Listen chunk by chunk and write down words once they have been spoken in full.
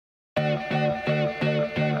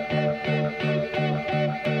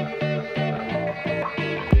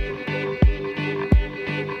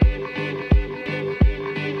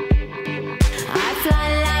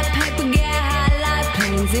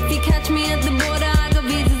If you catch me at the border, I got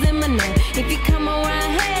visas in my name. If you come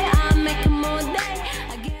around here, I'll make 'em all day.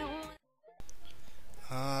 I get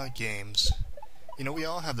one. Games. You know, we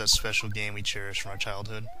all have that special game we cherish from our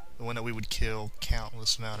childhood. The one that we would kill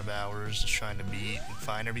countless amount of hours just trying to beat and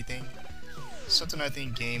find everything. Something I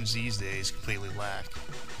think games these days completely lack.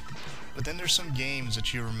 But then there's some games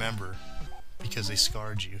that you remember because they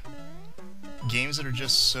scarred you. Games that are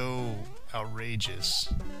just so outrageous.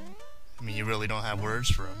 I mean, you really don't have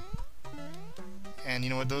words for them. And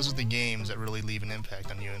you know what? Those are the games that really leave an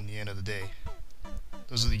impact on you in the end of the day.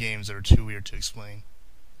 Those are the games that are too weird to explain.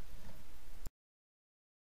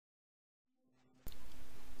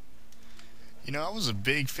 You know, I was a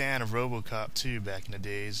big fan of RoboCop 2 back in the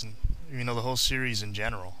days, and you know, the whole series in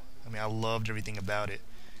general. I mean, I loved everything about it.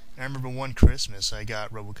 And I remember one Christmas I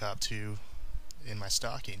got RoboCop 2 in my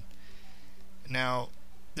stocking. Now,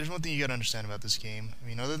 there's one thing you gotta understand about this game. I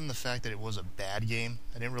mean, other than the fact that it was a bad game,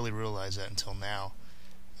 I didn't really realize that until now.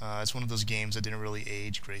 It's one of those games that didn't really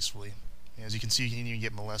age gracefully. As you can see, you can even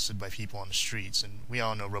get molested by people on the streets, and we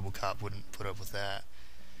all know RoboCop wouldn't put up with that.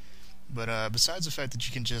 But besides the fact that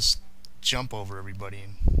you can just jump over everybody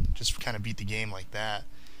and just kind of beat the game like that,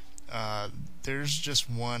 there's just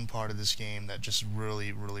one part of this game that just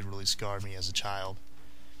really scarred me as a child.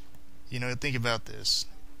 You know, think about this.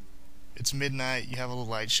 It's midnight, you have a little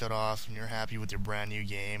light shut off, and you're happy with your brand new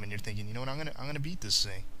game, and you're thinking, you know what, I'm gonna beat this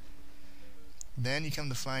thing. Then you come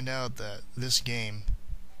to find out that this game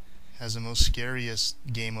has the most scariest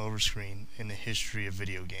game over screen in the history of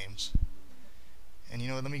video games. And you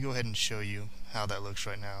know what, let me go ahead and show you how that looks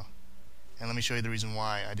right now. And let me show you the reason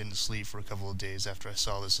why I didn't sleep for a couple of days after I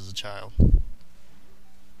saw this as a child.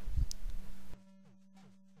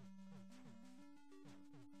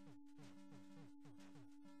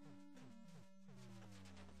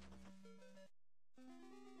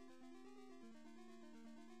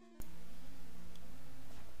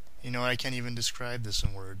 You know, I can't even describe this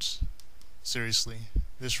in words. Seriously,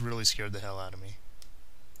 this really scared the hell out of me.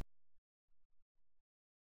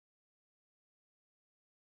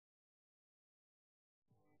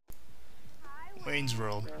 Wayne's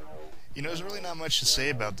World. You know, there's really not much to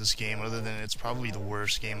say about this game other than it's probably the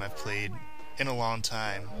worst game I've played in a long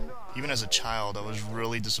time. Even as a child, I was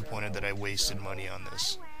really disappointed that I wasted money on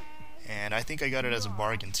this. And I think I got it as a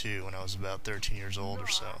bargain too when I was about 13 years old or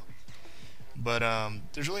so. But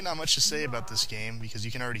there's really not much to say about this game because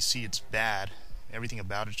you can already see it's bad. Everything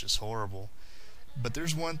about it's just horrible. But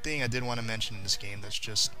there's one thing I did want to mention in this game that's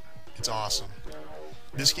just, it's awesome.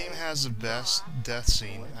 This game has the best death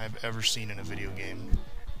scene I've ever seen in a video game.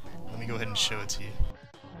 Let me go ahead and show it to you.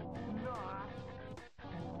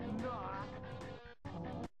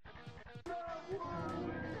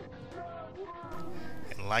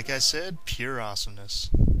 And like I said, pure awesomeness.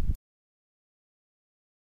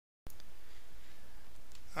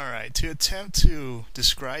 Alright, to attempt to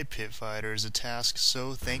describe Pit Fighter is a task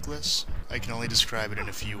so thankless, I can only describe it in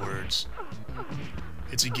a few words.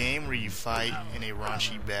 It's a game where you fight in a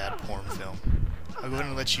raunchy, bad porn film. I'll go ahead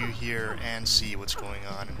and let you hear and see what's going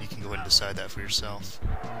on, and you can go ahead and decide that for yourself.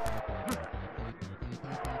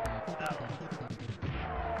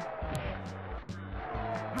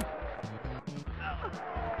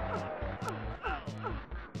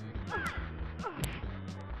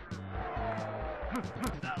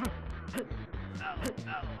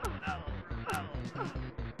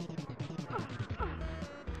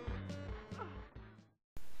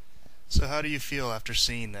 So how do you feel after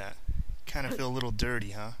seeing that? Kind of feel a little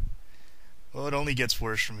dirty, huh? Well, it only gets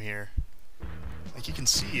worse from here. Like you can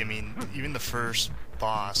see, I mean, even the first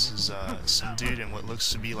boss is some dude in what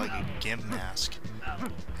looks to be like a gimp mask.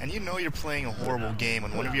 And you know you're playing a horrible game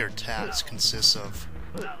when one of your attacks consists of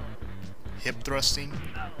hip thrusting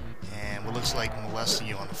and what looks like molesting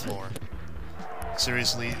you on the floor.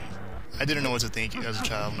 Seriously, I didn't know what to think as a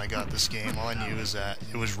child when I got this game. All I knew is that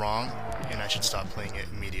it was wrong and I should stop playing it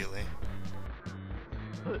immediately.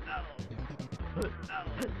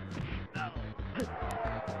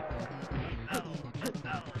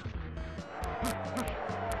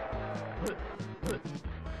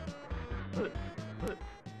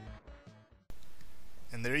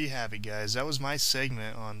 And there you have it, guys. That was my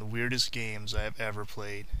segment on the weirdest games I have ever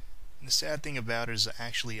played. And the sad thing about it is I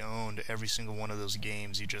actually owned every single one of those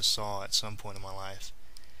games you just saw at some point in my life.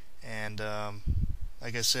 And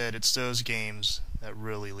like I said, it's those games that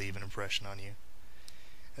really leave an impression on you.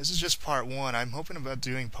 This is just part 1. I'm hoping about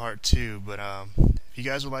doing part 2, but if you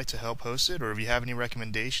guys would like to help host it, or if you have any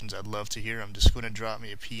recommendations, I'd love to hear them. Just go ahead and drop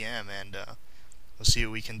me a PM, and we'll see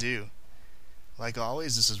what we can do. Like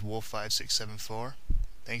always, this is Wolf5674.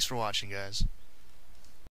 Thanks for watching, guys.